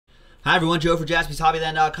Hi everyone, Joe for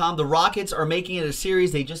JaspysHobbyland.com. The Rockets are making it a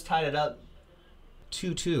series. They just tied it up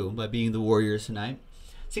 2-2 by beating the Warriors tonight.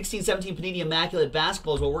 16-17 Panini Immaculate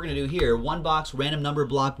Basketball is what we're going to do here. One box, random number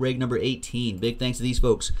block, break number 18. Big thanks to these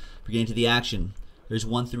folks for getting to the action. There's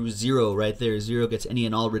 1 through 0 right there. 0 gets any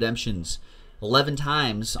and all redemptions. 11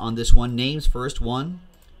 times on this one. Names first. 1,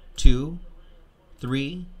 2,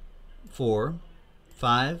 3, 4,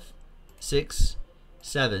 5, 6,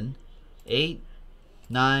 7, 8,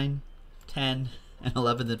 9, 10, and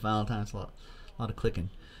 11th and final time slot. A lot of clicking.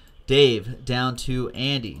 Dave down to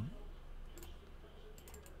Andy.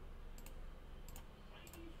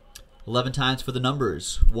 11 times for the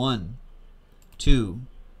numbers. 1, 2,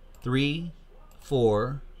 3,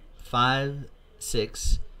 4, 5,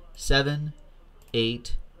 6, 7,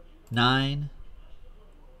 8, 9.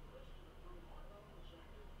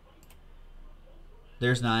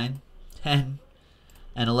 There's 9, 10,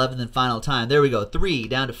 and 11th and final time. There we go. 3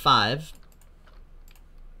 down to 5.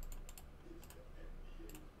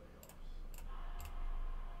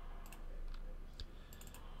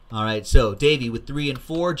 All right, so Davey with 3 and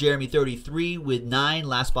 4, Jeremy 33 with 9,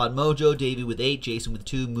 Last Spot Mojo, Davey with 8, Jason with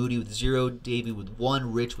 2, Moody with 0, Davey with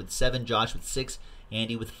 1, Rich with 7, Josh with 6,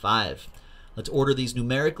 Andy with 5. Let's order these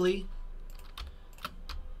numerically.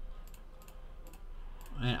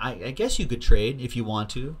 And I guess you could trade if you want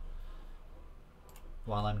to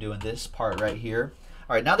while I'm doing this part right here.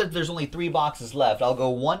 All right, now that there's only 3 boxes left, I'll go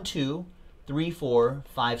 1, 2, 3, 4,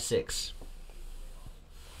 5, 6.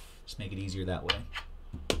 Just make it easier that way.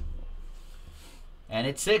 And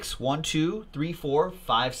it's 6. 1, 2, 3, 4,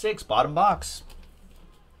 5, 6. Bottom box.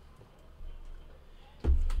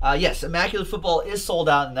 Yes, Immaculate Football is sold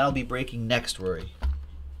out, and that'll be breaking next, Rory.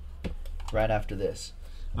 Right after this.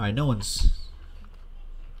 All right, no one's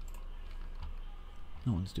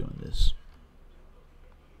doing this.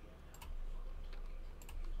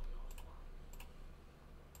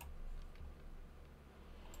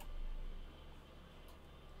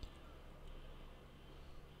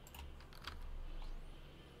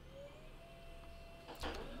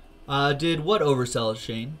 Did what oversell,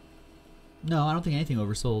 Shane? No, I don't think anything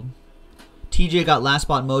oversold. TJ got Last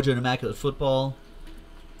Spot Mojo and Immaculate Football.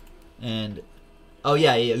 And, oh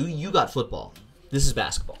yeah, you got football. This is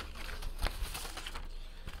basketball.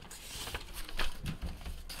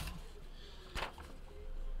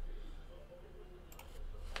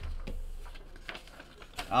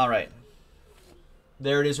 All right.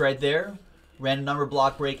 There it is right there. Random number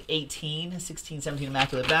block break 18, 16-17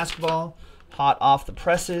 Immaculate Basketball. Hot off the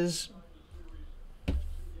presses.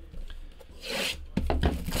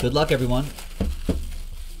 Good luck, everyone.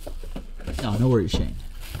 No, no worries, Shane.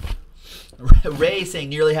 Ray saying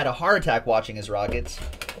nearly had a heart attack watching his Rockets.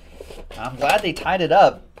 I'm glad they tied it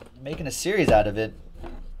up, making a series out of it.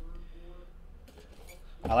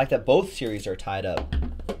 I like that both series are tied up.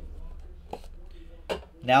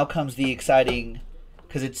 Now comes the exciting,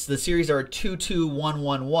 because it's the series are 2-2,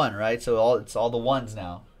 1-1-1, right? So it's all the ones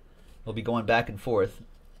now. We'll be going back and forth.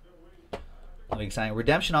 That'll be exciting.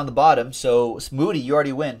 Redemption on the bottom. So Moody, you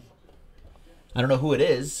already win. I don't know who it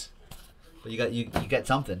is, but you get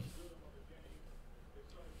something.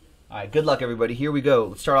 All right, good luck, everybody. Here we go.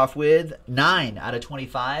 Let's start off with 9 out of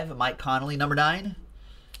 25. Mike Connolly, number 9.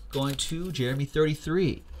 Going to Jeremy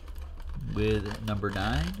 33 with number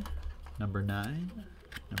 9, number 9,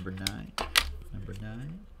 number 9, number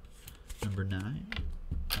 9, number 9,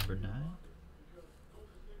 number 9.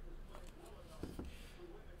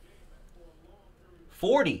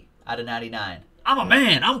 40 out of 99. I'm a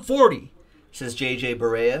man. I'm 40, says JJ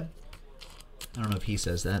Barea. I don't know if he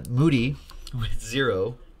says that. Moody with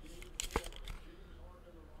 0.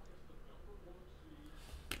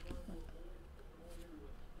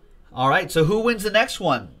 All right, so who wins the next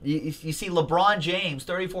one? You see LeBron James,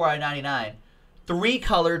 34 out of 99.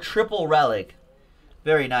 3-color triple relic.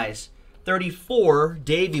 Very nice. 34,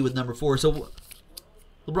 Davey with number 4. So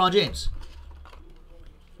LeBron James.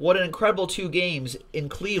 What an incredible 2 games in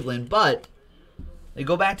Cleveland, but they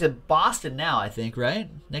go back to Boston now, I think, right?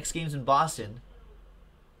 Next game's in Boston.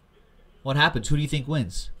 What happens? Who do you think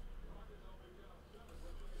wins?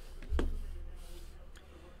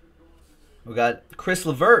 We got Chris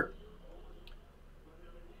LeVert.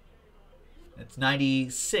 It's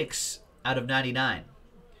 96 out of 99.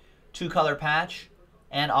 2-color patch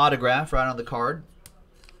and autograph right on the card.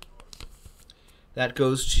 That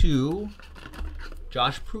goes to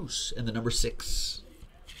Josh Pruce in the number 6.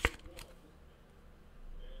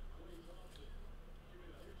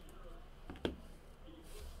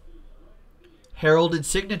 Heralded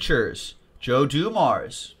signatures. Joe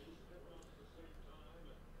Dumars.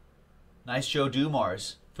 Nice Joe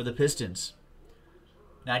Dumars for the Pistons.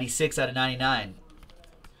 96 out of 99.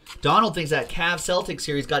 Donald thinks that Cavs-Celtics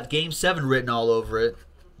series got Game 7 written all over it.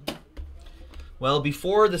 Well,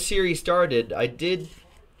 before the series started, I did...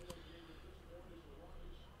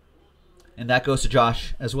 And that goes to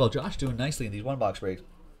Josh as well. Josh doing nicely in these one-box breaks.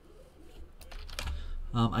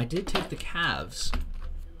 I did take the Cavs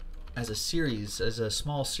as a series, as a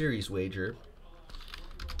small series wager.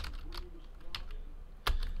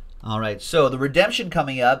 All right, so the redemption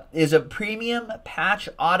coming up is a premium patch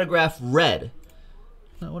autograph red.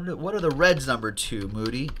 What are the reds numbered to,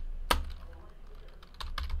 Moody?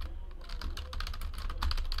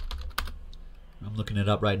 I'm looking it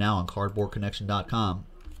up right now on cardboardconnection.com.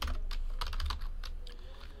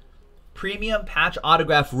 Premium patch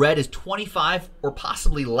autograph red is 25 or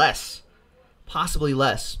possibly less. Possibly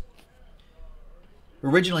less.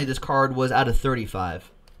 Originally, this card was out of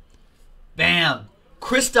 35. Bam!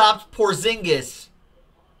 Kristaps Porzingis.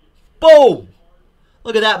 Boom!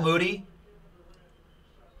 Look at that, Moody.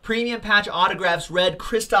 Premium patch autographs red,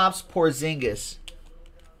 Kristaps Porzingis.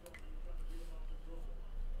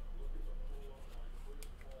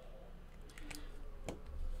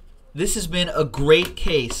 This has been a great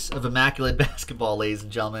case of Immaculate Basketball, ladies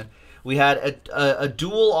and gentlemen. We had a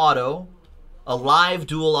dual auto, a live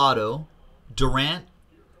dual auto, Durant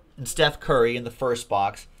and Steph Curry in the first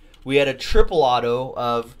box. We had a triple auto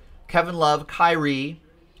of Kevin Love, Kyrie,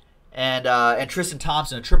 and Tristan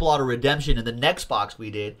Thompson, a triple auto redemption in the next box we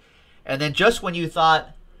did. And then just when you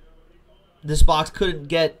thought this box couldn't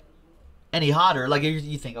get any hotter, like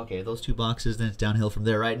you think, okay, those two boxes, then it's downhill from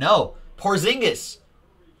there, right? No, Porzingis.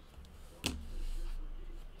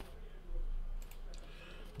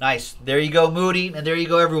 Nice. There you go, Moody, and there you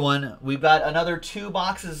go, everyone. We've got another 2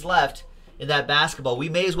 boxes left in that basketball. We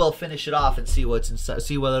may as well finish it off and see what's inside,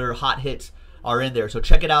 see what other hot hits are in there. So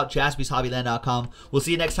check it out, JaspysHobbyland.com. We'll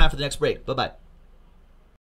see you next time for the next break. Bye-bye.